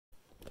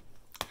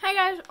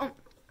Hi guys. Oh,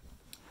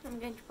 I'm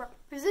getting to proper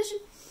position.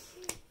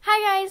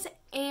 Hi guys,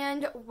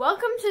 and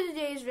welcome to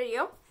today's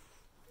video.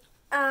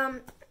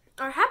 Our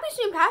happy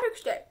St.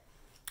 Patrick's Day.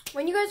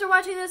 When you guys are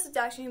watching this, it's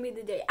actually gonna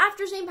be the day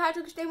after St.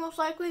 Patrick's Day, most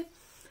likely.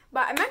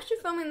 But I'm actually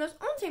filming this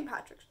on St.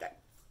 Patrick's Day.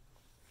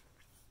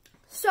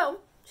 So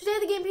today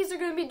the guinea pigs are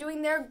gonna be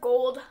doing their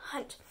gold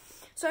hunt.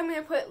 So I'm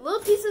gonna put little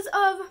pieces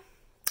of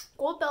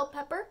gold bell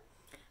pepper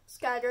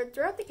scattered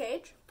throughout the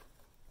cage.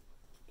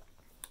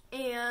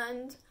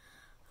 And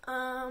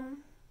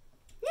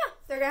yeah,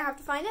 they're gonna have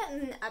to find it,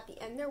 and at the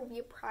end there will be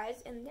a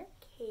prize in their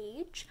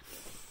cage.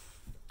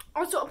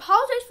 Also,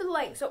 apologize for the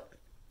lighting. So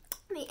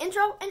the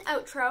intro and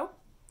outro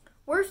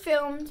were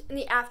filmed in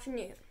the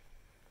afternoon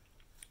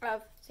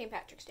of St.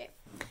 Patrick's Day.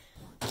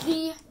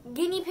 The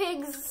guinea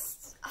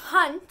pigs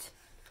hunt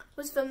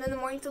was filmed in the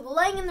morning, so the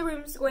lighting in the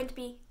room is going to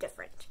be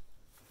different.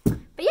 But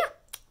yeah,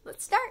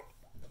 let's start.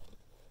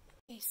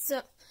 Okay,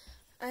 so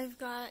I've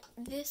got,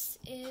 this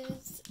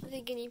is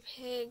the guinea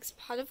pig's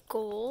pot of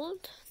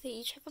gold. They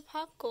each have a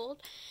pot of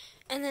gold.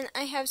 And then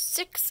I have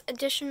 6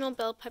 additional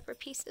bell pepper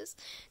pieces.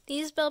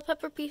 These bell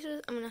pepper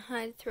pieces I'm going to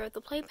hide throughout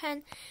the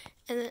playpen.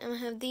 And then I'm going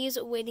to have these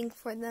waiting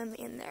for them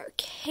in their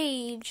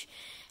cage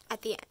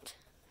at the end.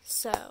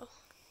 So,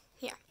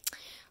 yeah.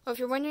 Well, if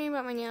you're wondering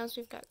about my nails,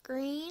 we've got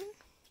green,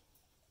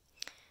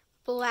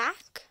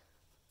 black,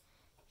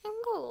 and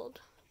gold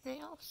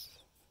nails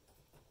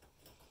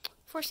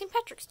for St.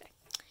 Patrick's Day.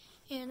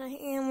 And I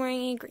am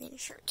wearing a green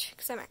shirt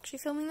because I'm actually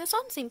filming this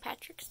on St.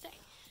 Patrick's Day.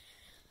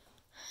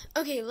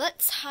 Okay,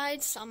 let's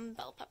hide some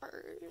bell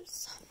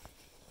peppers.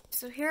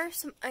 So here are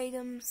some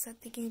items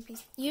that the guinea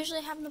pigs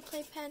usually have in the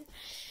playpen.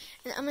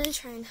 And I'm going to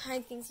try and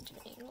hide things at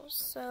different angles.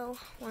 So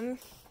one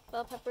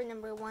bell pepper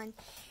number 1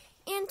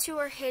 and 2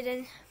 are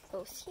hidden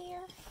both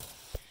here.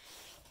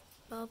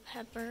 Bell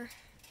pepper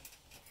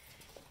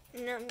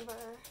number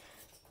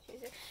 2.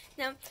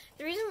 Now,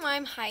 the reason why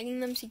I'm hiding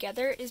them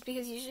together is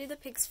because usually the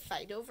pigs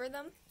fight over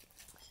them.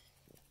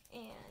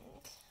 And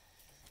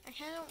I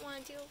kind of don't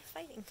want to deal with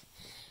fighting.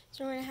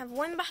 So we're going to have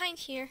one behind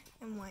here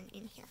and one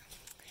in here.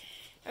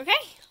 Okay,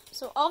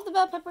 so all of the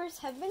bell peppers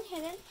have been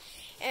hidden.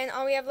 And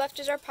all we have left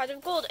is our pot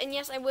of gold. And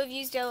yes, I would have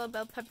used yellow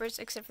bell peppers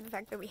except for the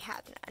fact that we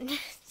had none.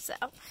 So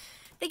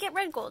they get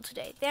red gold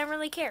today. They don't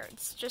really care.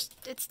 It's just,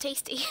 it's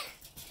tasty.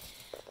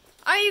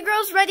 Are you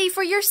girls ready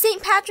for your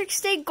St. Patrick's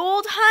Day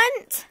gold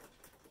hunt?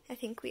 I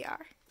think we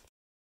are.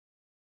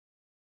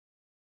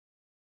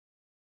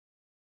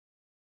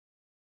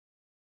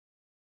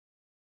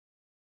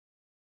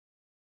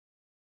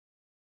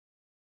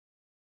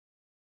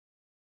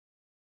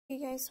 Okay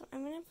guys, so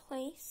I'm going to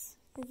place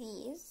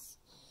these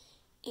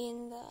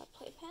in the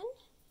playpen.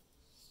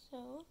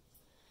 So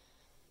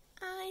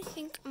I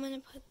think I'm going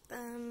to put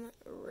them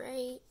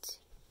right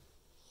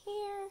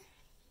here,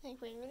 like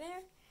right over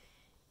there.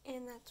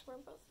 And that's where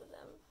both of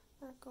them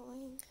are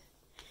going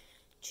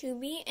to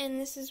be. And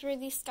this is where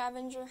the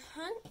scavenger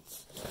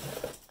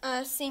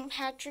hunt, St.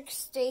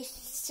 Patrick's Day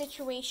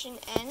situation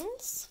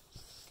ends.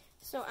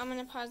 So I'm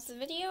going to pause the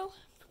video,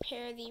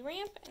 prepare the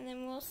ramp, and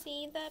then we'll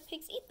see the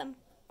pigs eat them.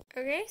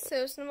 Okay,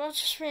 so Snowball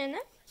just ran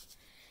up.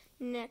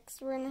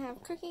 Next, we're going to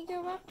have Cookie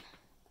go up.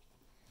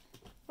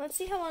 Let's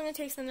see how long it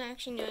takes them to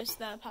actually notice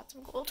the pots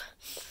of gold.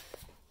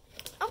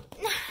 Oh,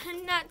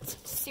 not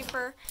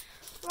super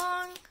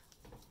long.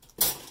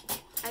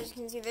 As you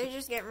can see, they're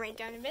just getting right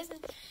down to business.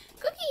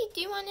 Cookie,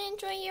 do you want to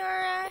enjoy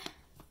your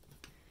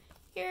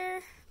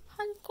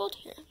pot of gold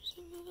here? I'm just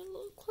going to move a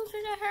little closer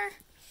to her.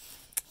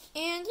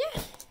 And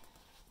yeah.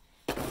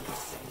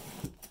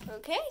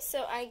 Okay,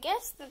 so I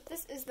guess that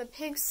this is the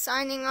pigs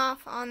signing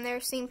off on their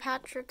St.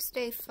 Patrick's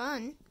Day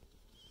fun.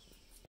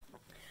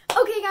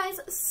 Okay guys,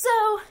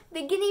 so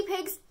the guinea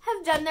pigs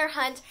have done their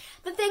hunt.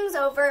 The thing's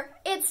over.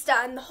 It's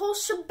done. The whole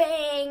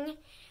shebang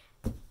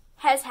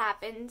has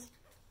happened.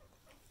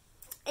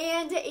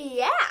 And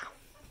yeah.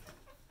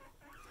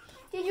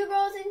 Did you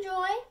girls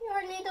enjoy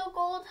your little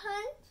gold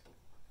hunt?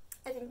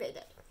 I think they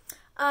did.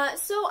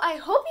 So I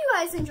hope you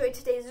guys enjoyed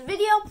today's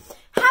video.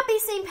 Happy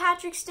St.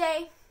 Patrick's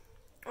Day.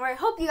 Or I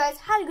hope you guys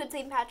had a good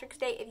St. Patrick's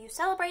Day if you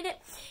celebrate it.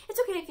 It's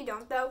okay if you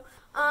don't, though.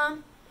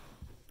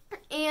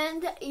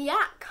 And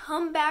yeah,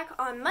 come back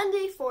on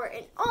Monday for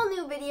an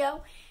all-new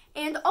video.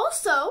 And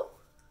also,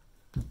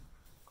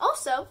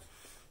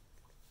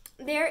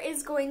 there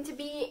is going to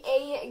be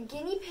a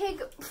guinea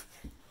pig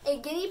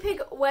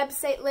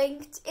website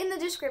linked in the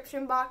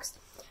description box.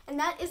 And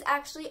that is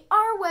actually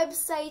our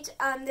website.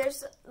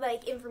 There's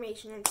like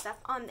information and stuff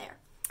on there.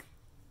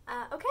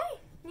 Okay,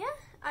 yeah,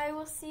 I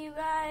will see you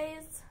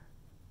guys.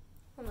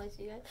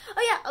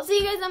 Oh yeah, I'll see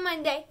you guys on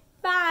Monday.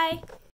 Bye.